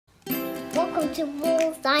welcome to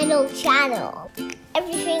Bull's Dino channel.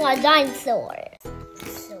 Everything on dinosaurs.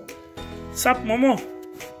 What's up, Momo?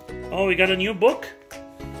 Oh, we got a new book?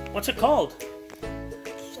 What's it called?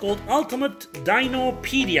 It's called Ultimate Dino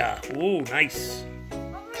Pedia. Oh, nice.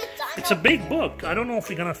 It's a big book. I don't know if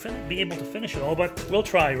we're gonna be able to finish it all, but we'll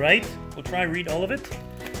try, right? We'll try read all of it.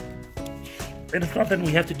 And if not, then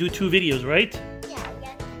we have to do 2 videos, right? Yeah, we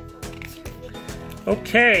got 2 videos.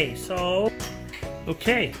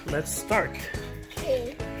 Okay, let's start.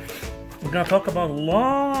 Okay. We're gonna talk about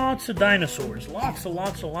lots of dinosaurs. Lots of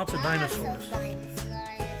dinosaurs.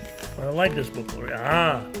 But I like this book, Gloria.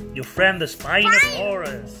 Ah, your friend the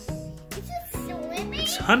Spinosaurus. Is it swimming?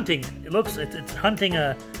 It's hunting. It's hunting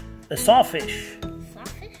a sawfish.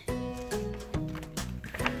 Sawfish?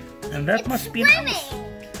 And that must be swimming.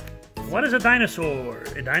 What is a dinosaur?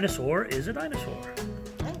 A dinosaur is a dinosaur.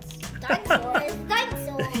 Dinosaur is a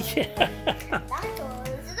dinosaur. Yeah. Dinosaur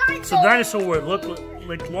is a dinosaur. So dinosaur word looked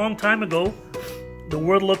like a long time ago. The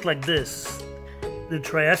world looked like this. The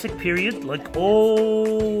Triassic period, like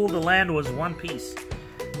all the land was one piece.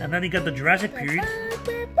 And then you got the Jurassic period.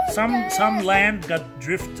 Some land got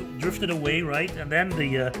drifted away, right? And then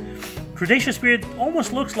the Cretaceous period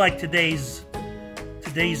almost looks like today's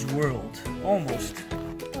world, almost.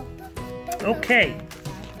 Okay,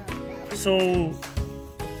 so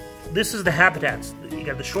this is the habitats. You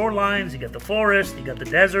got the shorelines, you got the forest, you got the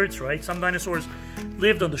deserts, right? Some dinosaurs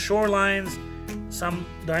lived on the shorelines. Some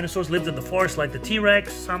dinosaurs lived in the forest like the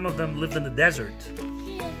T-Rex. Some of them lived in the desert.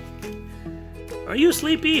 Yeah. Are you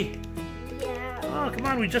sleepy? Yeah. Oh, come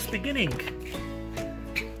on, we're just beginning.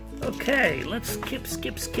 Okay, let's skip.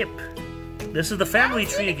 This is the family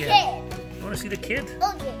tree again. You want to see the kid?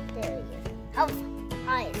 Okay, there he is. How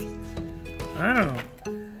high is he? I don't know.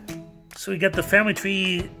 So we got the family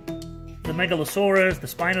tree, the Megalosaurus, the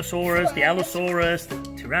Spinosaurus, the Allosaurus, the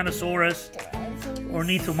Tyrannosaurus,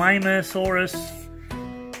 Ornithomimosaurus,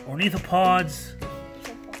 Ornithopods,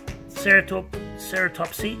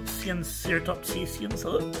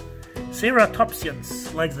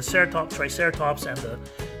 Ceratopsians, like the Ceratops, Triceratops, and the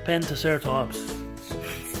Pentaceratops.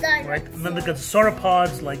 Right? And then they got the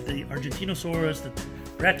sauropods, like the Argentinosaurus, the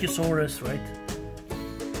Brachiosaurus, right?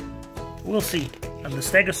 We'll see. And the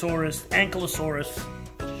Stegosaurus, Ankylosaurus.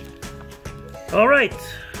 All right.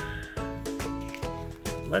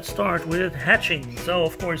 Let's start with hatching. So,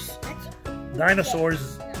 of course,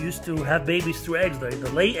 dinosaurs used to have babies through eggs. They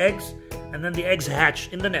lay eggs, and then the eggs hatch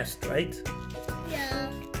in the nest, right?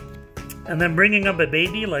 Yeah. And then bringing up a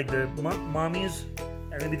baby, like the mommies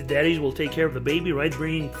and maybe the daddies will take care of the baby, right?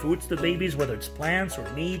 Bringing food to the babies, whether it's plants or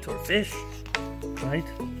meat or fish, right?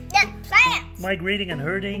 Yeah, plants. Migrating and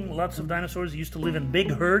herding. Lots of dinosaurs used to live in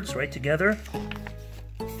big herds, right, together.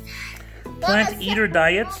 Plant eater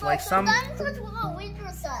diets, like some. Dinosaurs will always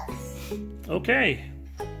with us. Okay.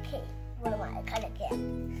 Okay, what am I? I kind of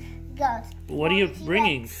can't. Got. What are you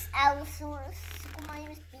bringing? Allosaurus,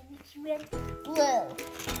 minus baby T-Rex, blue.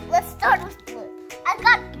 Let's start with blue. I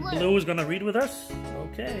got blue. Blue is gonna read with us.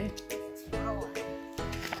 Okay.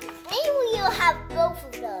 Maybe you'll have both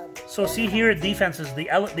of them. So see here, defenses. The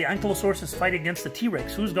Ankylosaurus fight against the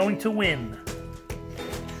T-Rex. Who's going to win?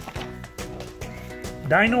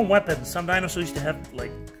 Dino weapons. Some dinosaurs used to have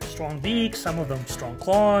like strong beaks. Some of them strong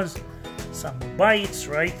claws. Some bites,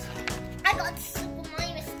 right? I got super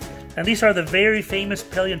minus. And these are the very famous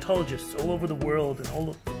paleontologists all over the world and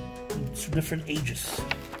all different ages.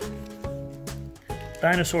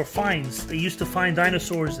 Dinosaur finds. They used to find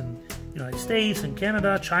dinosaurs in the United States, in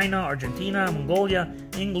Canada, China, Argentina, Mongolia,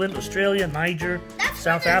 England, Australia, Niger,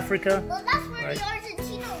 South Africa. Well, that's where Right. the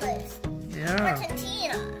Argentina lives. Yeah.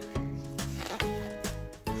 Argentina.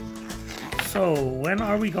 So, when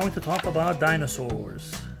are we going to talk about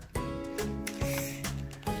dinosaurs?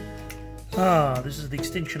 Ah, this is the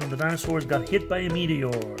extinction of the dinosaurs got hit by a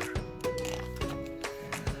meteor.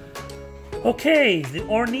 Okay, the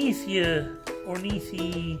Ornithians.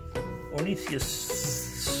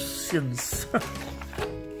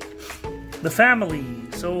 The family.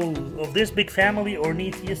 So, of this big family,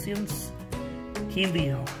 Ornithians, came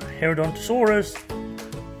the Herodontosaurus,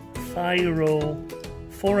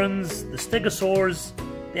 Thyrophorans, the Stegosaurs,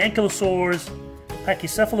 the Ankylosaurs,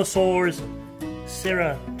 Pachycephalosaurs,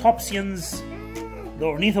 Ceratopsians, the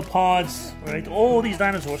Ornithopods, right? All these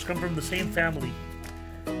dinosaurs come from the same family.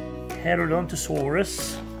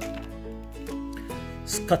 Herodontosaurus,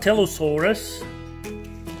 Scatelosaurus,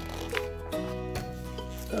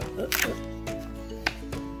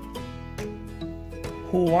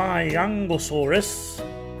 Huayangosaurus,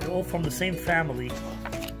 they're all from the same family.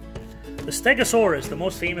 The Stegosaurus, the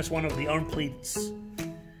most famous one of the arm plates,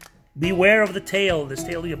 Beware of the tail. This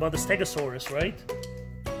tail above the Stegosaurus, right?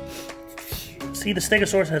 See, the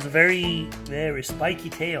Stegosaurus has a very, very spiky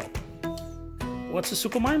tail. What's the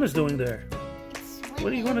Suchomimus doing there? Swimming.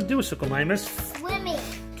 What are you going to do, Suchomimus? Swimming.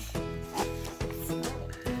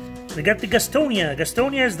 We got the Gastonia.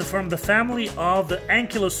 Gastonia is from the family of the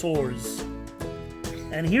Ankylosaurs.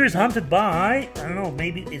 And here's hunted by, I don't know,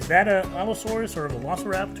 maybe, is that a Allosaurus or a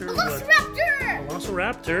Velociraptor? Velociraptor!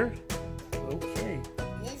 Velociraptor. Okay.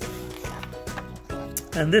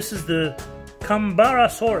 And this is the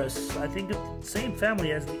Cambarosaurus. I think it's the same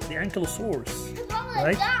family as the Ankylosaurus. Mama,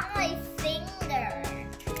 Right? got my finger.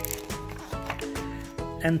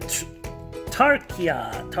 And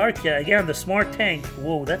Tarkia. Tarkia, again, the smart tank.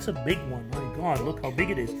 Whoa, that's a big one. My God, look how big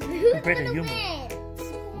it is Who's compared to gonna human. win?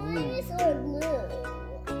 Suchomimus or blue?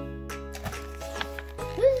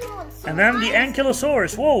 Who's going to And then the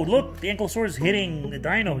Ankylosaurus. Whoa, look, the Ankylosaurus is hitting the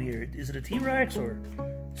dino here. Is it a T-Rex or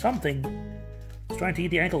something? It's trying to eat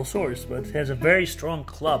the Ankylosaurus, but it has a very strong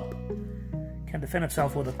club. Can defend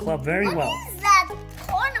itself with a club very well. What is that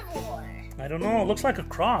carnivore? I don't know. It looks like a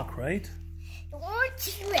croc, right? Or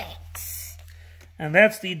T-Rex? And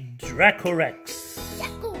that's the Dracorex.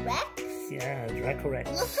 Dracorex? Yeah,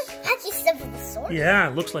 Dracorex. Looks like Pachycephalosaurus. Yeah,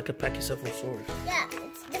 it looks like a Pachycephalosaurus. Yeah,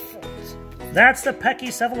 it's different. That's the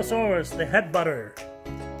Pachycephalosaurus, the head butter.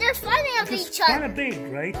 They're fighting with It's each other. kind of big,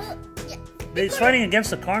 right? Yeah. It's fighting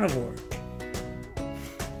against a carnivore.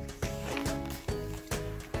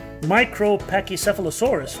 Micro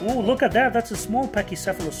Pachycephalosaurus. Oh, look at that. That's a small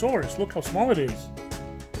Pachycephalosaurus. Look how small it is.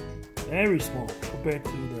 Very small compared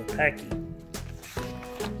to the Pachy.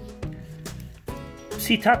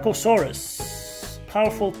 Psittacosaurus.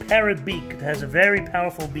 Powerful parrot beak. It has a very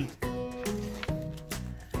powerful beak.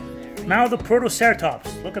 Now the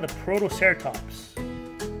Protoceratops. Look at the Protoceratops.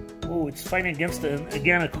 Oh, it's fighting against,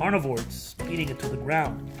 again, a carnivore. It's beating it to the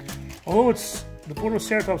ground. Although the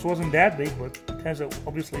Protoceratops wasn't that big, but it has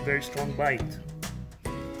obviously a very strong bite. I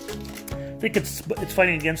think it's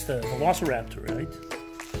fighting against a Velociraptor, right?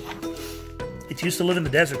 It used to live in the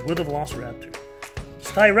desert with a Velociraptor.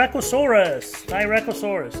 Styracosaurus.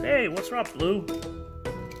 Styracosaurus. Hey, what's up, Blue?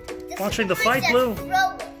 Watching the fight, Blue?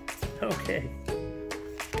 Okay.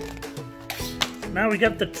 Now we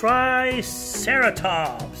got the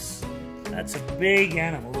Triceratops. That's a big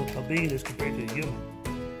animal. Look how big it is compared to a human.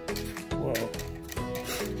 Whoa.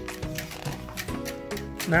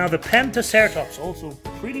 Now the Pentaceratops, also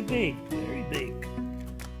pretty big, very big.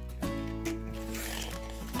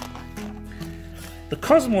 The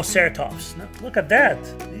Cosmoceratops. Now, look at that.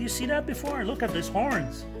 Did you see that before? Look at these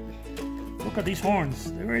horns. Look at these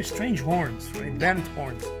horns. They're very strange horns, right? Bent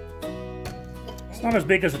horns. It's not as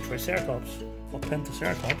big as a Triceratops or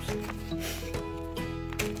Pentaceratops.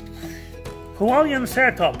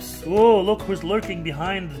 Hualianceratops. Oh, look who's lurking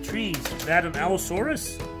behind the trees. Is that an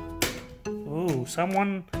Allosaurus? Oh, some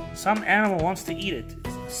animal wants to eat it.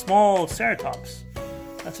 It's a small Ceratops.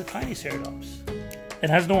 That's a tiny Ceratops. It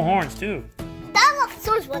has no horns, too. That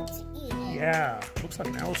Allosaurus wants to eat it. Yeah, looks like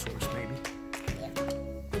an Allosaurus, maybe. Yeah.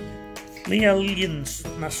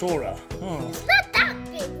 Lialianasaura. Oh, It's not that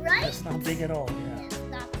big, right? it's not big at all, yeah. It's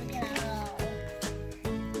not big at all.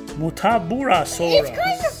 Mutaburasaurus. It's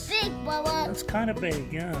kind of big, Bubba. That's kind of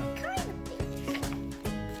big, yeah. Kind of big.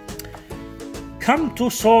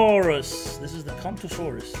 Camptosaurus. This is the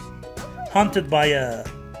Camptosaurus. Hunted by a...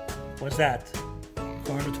 What's that?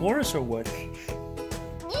 Carnotaurus or what?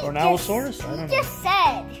 Or an Allosaurus? I don't know. You just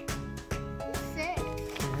said.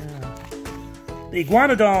 Yeah. The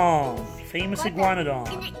Iguanodon. Famous Iguanodon.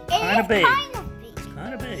 Kind of big. Kind of big.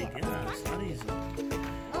 Kind of big, yeah. It's not easy.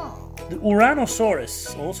 Oh. The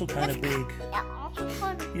Uranosaurus. Also kind of big. Yeah, also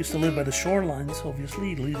kind of Used to live by the shorelines,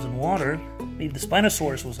 obviously. It lives in water. Maybe the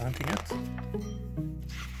Spinosaurus was hunting it.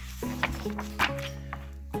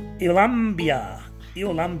 Eolambia.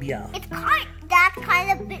 It's that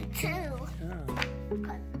kind of big too. Yeah.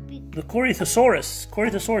 Kind of big. The Corythosaurus.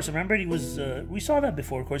 Corythosaurus, remember he was, we saw that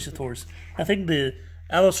before, Corythosaurus. I think the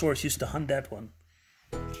Allosaurus used to hunt that one.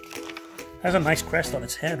 Has a nice crest on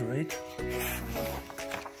its head, right?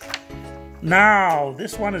 Now,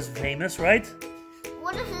 this one is famous, right?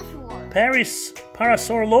 What is this one?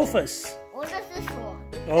 Parasaurolophus. What is this one?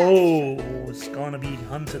 Oh, it's gonna be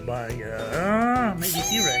hunted by, maybe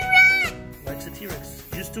T-Rex. Likes a T-Rex.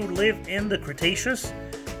 Used to live in the Cretaceous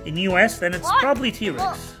in the US, then it's probably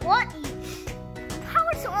T-Rex. What?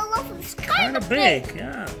 Parasaurolophus is Kind of big,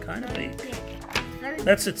 yeah, kind of big.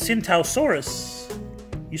 That's a Centausaurus.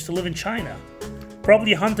 Used to live in China.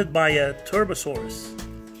 Probably hunted by a Turbosaurus.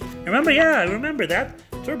 Remember, yeah, I remember that.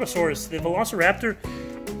 Turbosaurus, the Velociraptor,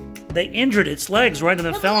 they injured its legs, right, and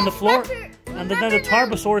then fell on the floor. And then the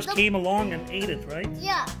Tarbosaurus came along and ate it, right?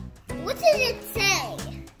 Yeah. What did it say?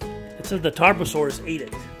 It said the Tarbosaurus ate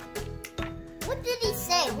it. What did he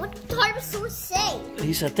say? What did Dinosaurs say?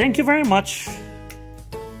 He said, thank you very much.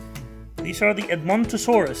 These are the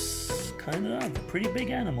Edmontosaurus. Kind of a pretty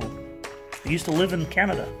big animal. They used to live in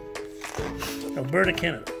Canada. Alberta,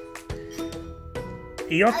 Canada.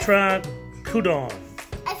 Eotrachodon.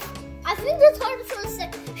 I think the Dinosaurs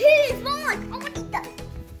said, hey, mine, I want to eat that.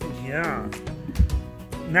 Yeah.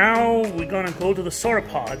 Now we're gonna go to the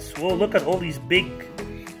sauropods. Well, look at all these big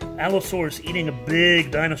allosaurs eating a big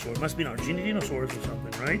dinosaur. It must be an Argentinosaurus or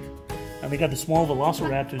something, right? And they got the small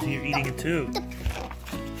velociraptors here eating it too.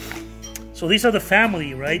 So these are the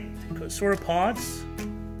family, right? Sauropods.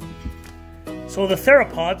 So the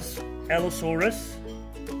theropods, Allosaurus,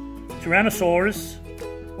 Tyrannosaurs,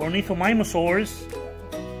 Ornithomimosaurs,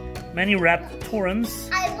 Maniraptorans,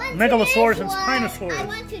 Megalosaurus, and Spinosaurus. I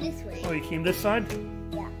went to this way. Oh, you came this side?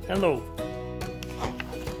 Yeah. Hello.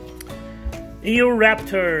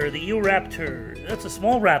 Eoraptor, the Eoraptor. That's a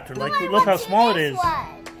small raptor. Like, look how small it is.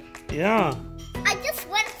 Yeah. I just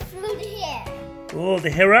went through here. Oh, the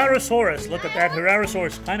Herrerasaurus. Look at that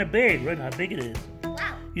Herrerasaurus. Kind of big, right? How big it is.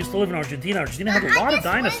 Wow. Used to live in Argentina. Argentina had a lot of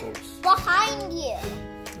dinosaurs. Behind you.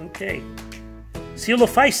 Okay.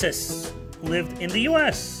 Coelophysis lived in the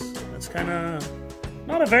U.S. That's kind of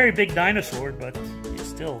not a very big dinosaur, but it's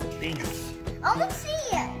still dangerous. I want to see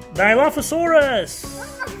it. Dilophosaurus.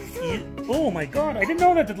 Oh my god, I didn't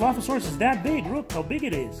know that the Dilophosaurus is that big. Look how big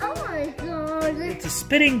it is. Oh my god. It's a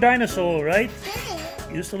spitting dinosaur, right?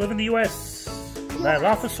 Used to live in the U.S.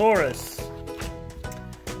 Dilophosaurus.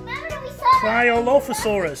 Remember we saw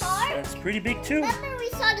Cryolophosaurus. That's pretty big too. Remember we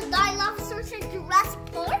saw the Dilophosaurus in Jurassic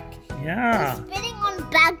Park? Yeah. Spitting on the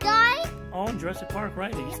bad guy? Oh, in Jurassic Park,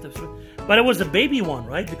 right? They used to, but it was the baby one,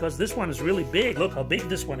 right? Because this one is really big. Look how big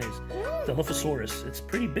this one is. The Dilophosaurus. It's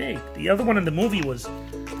pretty big. The other one in the movie was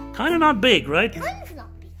kind of not big, right? Kind of not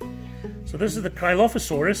big. So this is the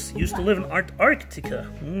Cryolophosaurus. Used to live in Antarctica.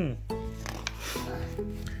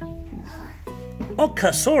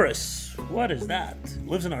 Ocasaurus. What is that?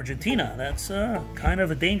 Lives in Argentina. That's kind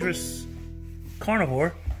of a dangerous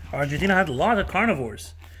carnivore. Argentina had a lot of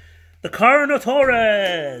carnivores. The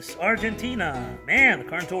Carnotaurus, Argentina. Man, the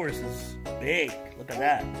Carnotaurus is big. Look at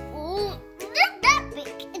that. Ooh, not that big.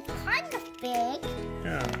 It's kind of big.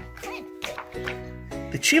 Yeah. Kind of big.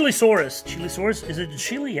 The Chilesaurus. Chilesaurus, is it in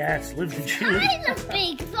Chile? Yeah, it's lived in Chile. Kind of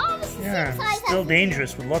big. It's almost the Yeah, same size still as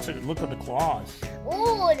dangerous with lots of, look at the claws.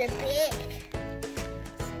 Oh, they're big.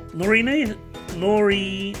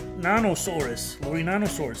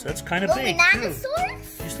 Lorinosaurus. That's kind of big too.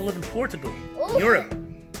 Dinosaurs? Used to live in Portugal, Ooh. Europe.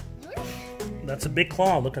 That's a big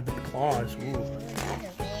claw. Look at the claws. Ooh.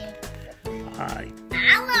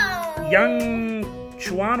 Hello. Young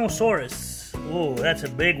Chuanosaurus. Oh, that's a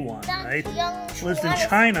big one, right? Lives in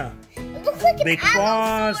China. It looks like Big an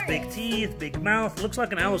claws, Allosaurus. big teeth, big mouth. Looks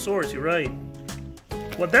like an Allosaurus. You're right.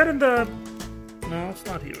 What that in the? No, it's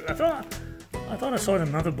not here. I thought I saw it in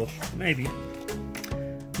another book. Maybe.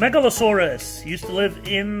 Megalosaurus used to live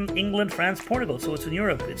in England, France, Portugal. So it's in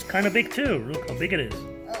Europe. It's kind of big too. Look how big it is.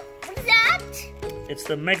 What is that? It's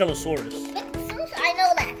the Megalosaurus. I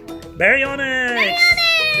know that one. Baryonyx.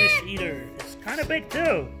 Fish eater. It's kind of big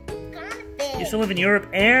too. Kind of big. Used to live in Europe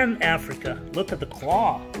and Africa. Look at the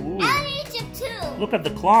claw. Ooh. And Egypt too. Look at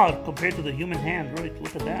the claw compared to the human hand. Right?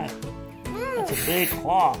 Look at that. That's a big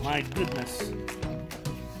claw. My goodness.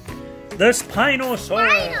 The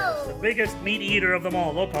Spinosaurus. The biggest meat eater of them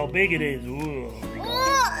all. Look how big it is. Ooh.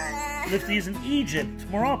 Lived these in Egypt,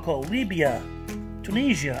 Morocco, Libya,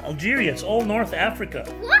 Tunisia, Algeria. It's all North Africa.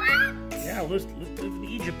 What? Yeah, lived in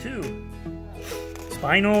Egypt too.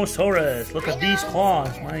 Spinosaurus. Look at these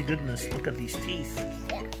claws. My goodness. Look at these teeth.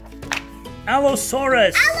 Yeah.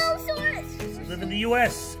 Allosaurus. Allosaurus. Live in the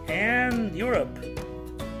US and Europe.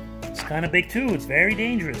 It's kind of big too. It's very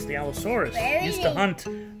dangerous. The Allosaurus used to hunt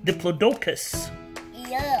Diplodocus.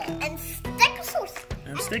 Yeah. And Stegosaurus.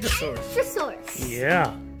 And Stegosaurus. Stegosaurus.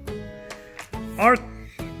 Yeah.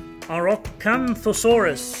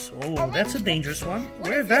 Aracanthosaurus. Oh, that's a dangerous one.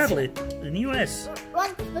 Where did that live? In the US.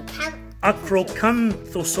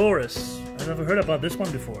 Acrocanthosaurus. I've never heard about this one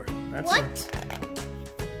before. That's What?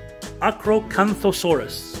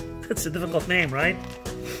 Acrocanthosaurus. That's a difficult name, right?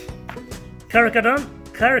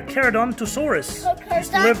 Caracarodontosaurus.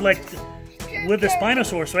 Used to live like with the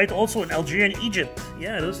Spinosaurus, right? Also in Algeria and Egypt.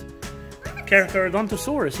 Yeah, it is.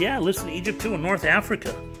 Caracarodontosaurus. Yeah, lives in Egypt too, in North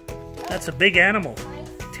Africa. That's a big animal.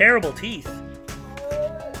 Terrible teeth.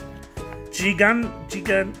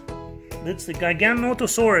 That's the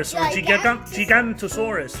Giganotosaurus or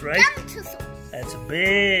Gigantosaurus, right? That's a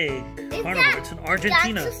big carnivore. It's in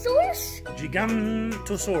Argentina. Dinosaurs?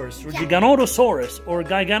 Gigantosaurus, or Giganotosaurus, or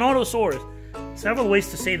Giganotosaurus. Several ways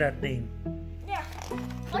to say that name. Yeah.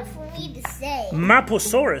 What's for me to say?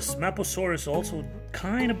 Maposaurus. Maposaurus also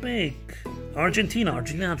kind of big. Argentina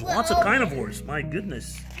has lots of carnivores. My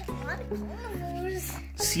goodness.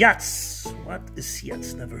 Siats. What is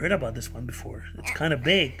Siats? Never heard about this one before. It's kind of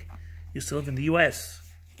big. Used to live in the U.S.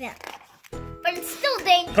 Yeah. But it's still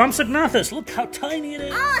dangerous. Compsognathus. Look how tiny it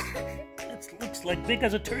is. Ah. It looks like big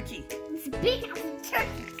as a turkey. It's big as a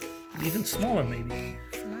turkey. Even smaller, maybe.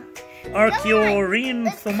 It's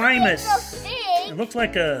Archaeorhynchomymus. kind of big. It looks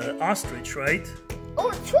like a ostrich, right? Oh,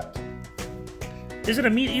 a turkey. Is it a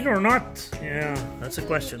meat eater or not? Yeah, that's a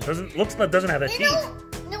question. Doesn't have a teeth.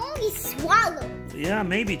 It only swallows. Yeah,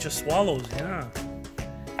 maybe it just swallows. Yeah.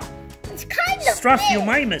 It's kind of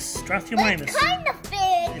Strathomymus. big. Strathomymus. It's kind of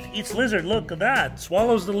big. It eats lizard. Look at that.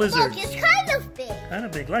 Swallows the lizard. Look, it's kind of big. Kind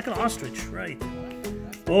of big, like an ostrich, right?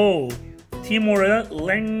 Oh,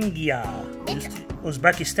 Timorengia.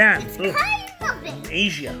 Uzbekistan. It's Look, kind of big.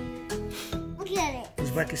 Asia. Look at it.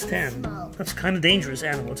 Uzbekistan. Small. That's kind of dangerous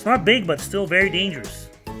animal. It's not big, but still very dangerous.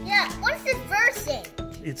 Yeah, what's the first thing?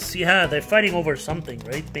 They're fighting over something,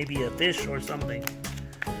 right? Maybe a fish or something.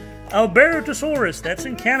 Albertosaurus, that's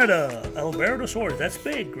in Canada. Albertosaurus, that's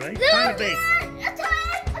big, right? Kind of big.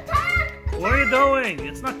 Attack! Attack! Where are you going?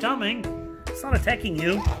 It's not coming. It's not attacking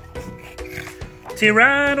you.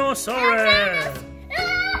 Tyrannosaurus.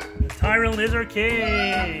 The Tyrant lizard king.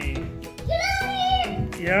 Get out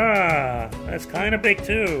of here! Yeah, that's kind of big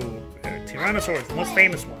too. Tyrannosaurus, the most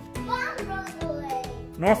famous one. Bomb runs away.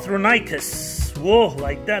 Northronicus. Whoa,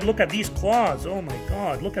 like that. Look at these claws. Oh my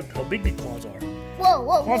god, look at how big the claws are. Whoa,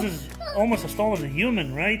 whoa, Claws whoa. is almost as tall as a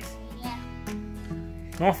human, right? Yeah,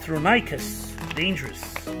 Northronicus.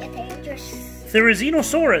 Dangerous. yeah, dangerous.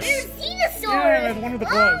 Therizinosaurus. There's Dinosaurs! Yeah, that's one of the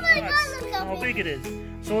claws. Oh my That's god, look how big it is.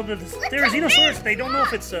 So the how Therizinosaurus, big they don't know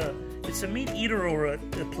if it's a meat eater or a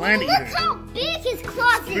plant Look eater. how big his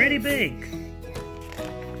claws is. Pretty big.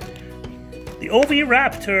 The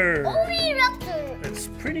Oviraptor. Oviraptor. It's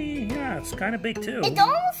pretty, yeah, it's kind of big too. It's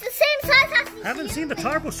almost the same size as the Haven't seen the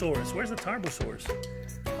human. Tarbosaurus. Where's the Tarbosaurus?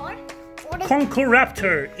 Or the-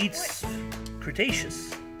 Conchoraptor eats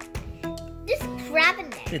Cretaceous. This crab in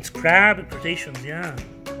there. It's crab and crustaceans, yeah.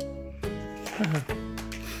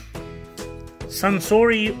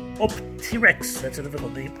 Sansoriopteryx. That's a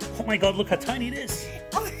difficult name. Oh my god, look how tiny it is.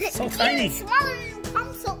 Oh, So it's tiny. even smaller than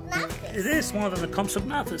Compsognathus. It is smaller than the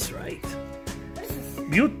Compsognathus, right? What is this?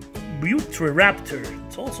 Butroraptor.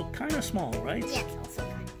 It's also kind of small, right? Yeah, it's also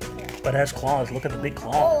kind of big. But it has claws. Look at the big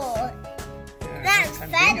claws. Oh, Yeah, that has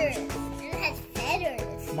kinda feathers. dangerous. It has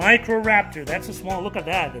feathers. Microraptor. That's a small. Look at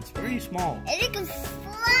that. That's pretty small. And it can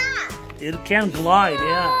fly. It can glide,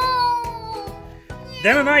 yeah. Oh.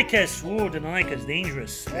 Deinonychus. Ooh, Deinonychus.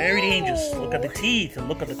 Dangerous. Very dangerous. Look at the teeth and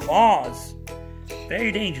look at the claws.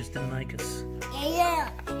 Very dangerous, Deinonychus. Yeah.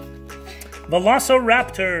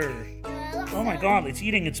 Velociraptor. Oh my god, it's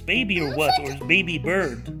eating its baby or what? Or its baby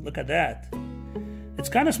bird. Look at that. It's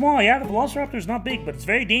kind of small, yeah. The Velociraptor is not big, but it's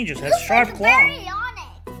very dangerous. It has sharp like claws.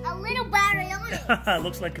 baryonyx. A little baryonyx.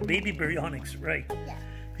 Looks like a baby baryonyx, right? Yeah.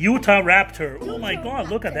 Utah Raptor. Oh my god,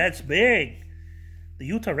 look at that. It's big. The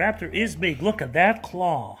Utah Raptor is big. Look at that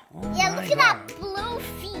claw. Oh Yeah, my look at God. that blue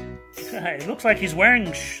feet. It looks like he's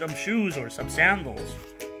wearing some shoes or some sandals,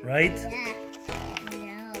 right? Yeah.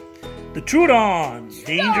 No. The Trudon.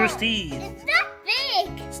 Dangerous teeth. It's not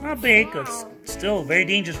big. It's not big, but it's still very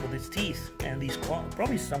dangerous with its teeth. And these claws,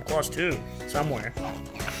 probably some claws too, somewhere.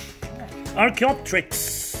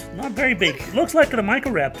 Archaeopteryx. Not very big. Looks like a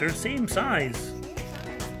Microraptor, same size.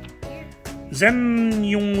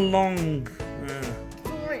 Zenyonglong.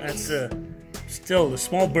 That's still a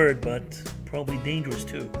small bird, but probably dangerous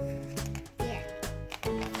too. Yeah.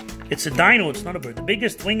 It's a dino, it's not a bird. The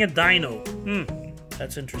biggest winged dino.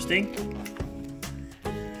 That's interesting.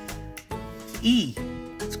 E.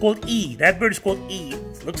 It's called E. That bird is called E.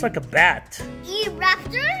 It looks like a bat.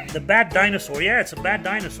 E-raptor? The bat dinosaur. Yeah, it's a bat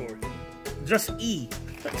dinosaur. Just E.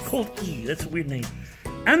 That's called E. That's a weird name.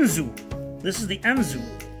 Anzu. This is the Anzu.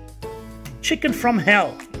 Chicken from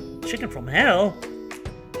hell. Chicken from hell?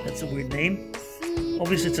 That's a weird name.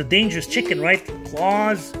 Obviously, it's a dangerous chicken, right?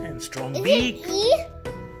 Claws and strong Is beak. it E?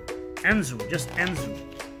 Anzu, just Anzu.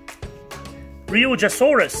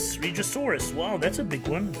 Rheojasaurus. Rheojasaurus. Wow, that's a big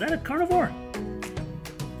one. Is that a carnivore?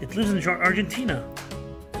 It lives in Argentina.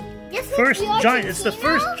 Yes, First giant. It's the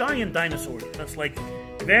first giant dinosaur. That's like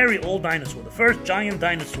very old dinosaur. The first giant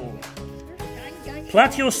dinosaur.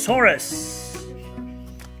 Platyosaurus.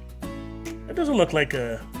 That doesn't look like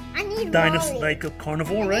a I need dinosaur, Molly. like a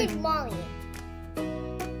carnivore, I right? need Molly.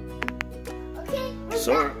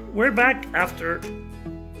 So we're back after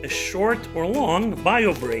a short or long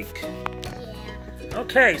bio break. Yeah.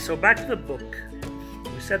 Okay, so back to the book.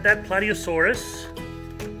 We said that Plateosaurus,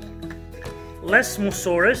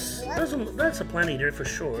 Lesmosaurus. That's a plant eater for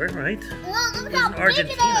sure, right? Well, look It's how in big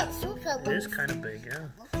Argentina. it is. Look how It is big. kind of big, yeah.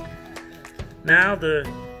 Now the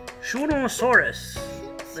Shunosaurus.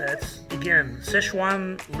 That's again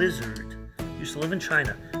Sichuan lizard. Used to live in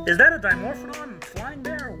China. Is that a dimorphodon flying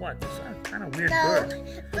there or what? It's a kind of weird No,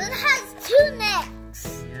 bird. but it has 2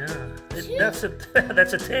 necks. Yeah, that's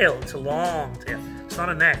a tail. It's a long tail. It's not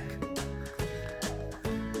a neck.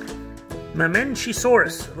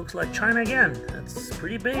 Mamenchisaurus. It looks like China again. That's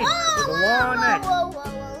pretty big with a long neck. Whoa.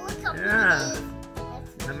 Look how Yeah. big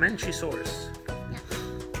it is. Mamenchisaurus.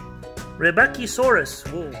 Rebecusaurus.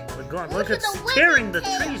 Whoa, my God! Look, Look at it's the whipping tearing the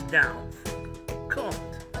tail. trees down. God.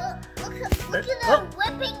 Look at the Oh.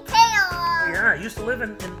 whipping tail. Yeah, used to live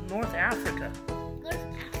in North Africa. North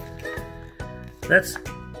Africa. That's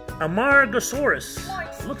Amargosaurus.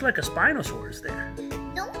 Looked like a Spinosaurus there.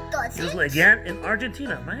 No, does It was it? again in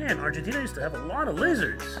Argentina. Man, Argentina used to have a lot of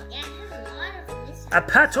lizards. Yeah, it has a lot of this.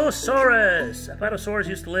 Apatosaurus. Apatosaurus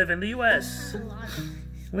used to live in the U.S.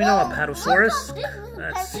 We know Whoa, Apatosaurus. look how big it is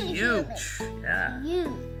That's compared to huge. Yeah.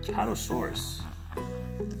 Huge. Apatosaurus.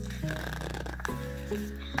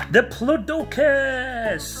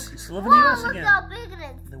 Diplodocus. Used to live in the Whoa, U.S. look again. how big it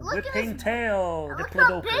is. The Look at whipping this. tail. Look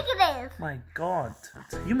how big Diplodocus. it is. My God.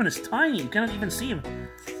 The human is tiny. You cannot even see him.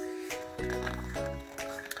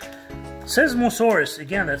 Seismosaurus.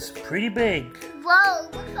 Again, that's pretty big. Whoa,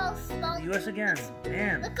 look how small. The U.S. again.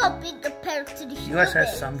 Man. Look how big compared to the The U.S. has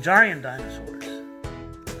human. some giant dinosaurs.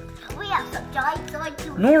 We have some giant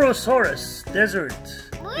dinosaurs. Neurosaurus. Desert.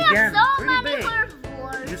 We Again, have so pretty many big.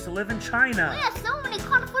 herbivores. Used to live in We China. have so many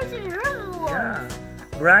carnivores and herbivores. Yeah.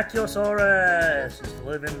 Brachiosaurus. Used to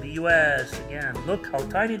live in the U.S. Again. Look how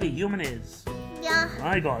tiny the human is. Yeah,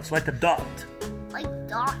 My God, it's like a dot. like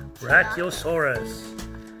dots. Brachiosaurus.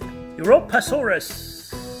 Europasaurus.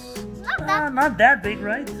 Not that. Not that big,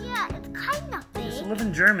 right? Yeah, it's kind of big. Used to live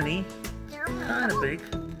in Germany. Germany. Kind of big.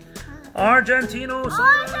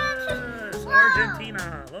 Argentinosaurus. Whoa.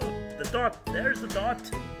 Argentina. Look, the dot. There's the dot.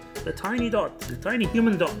 The tiny dot. The tiny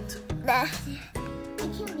human dot. Nah. You can't even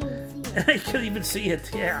see it. I can't even see it.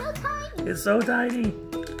 So Yeah. tiny. It's so tiny.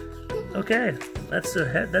 Okay. That's the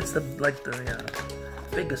head. That's the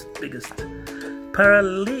biggest.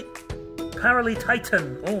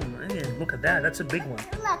 Paralititan. Oh man, look at that. That's a big one.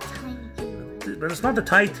 It's not tiny. But it's not the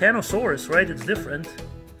Titanosaurus, right? It's different.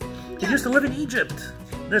 It used to live in Egypt.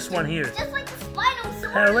 This one here. Just like the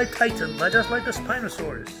Spinosaurus. Paralititan, but just like the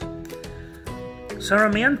Spinosaurus.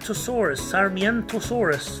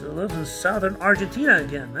 Sarmientosaurus lives in southern Argentina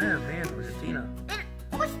again. Man, Argentina. And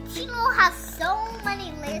Argentina has so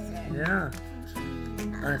many lizards. Yeah.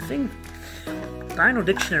 I think Dino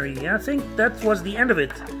Dictionary. Yeah, I think that was the end of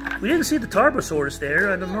it. We didn't see the Tarbosaurus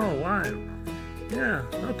there. I don't know why. Yeah.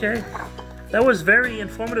 Okay. That was very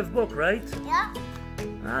informative book, right? Yeah.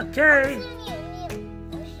 Okay.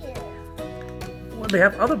 Well, they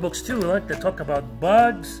have other books too, like they talk about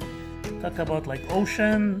bugs, talk about like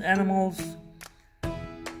ocean animals,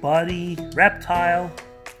 body, reptile.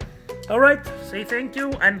 All right. Say thank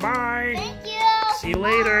you and bye. Thank you. See you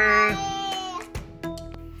later. Bye.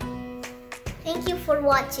 Thank you for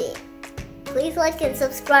watching. Please like and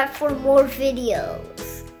subscribe for more videos.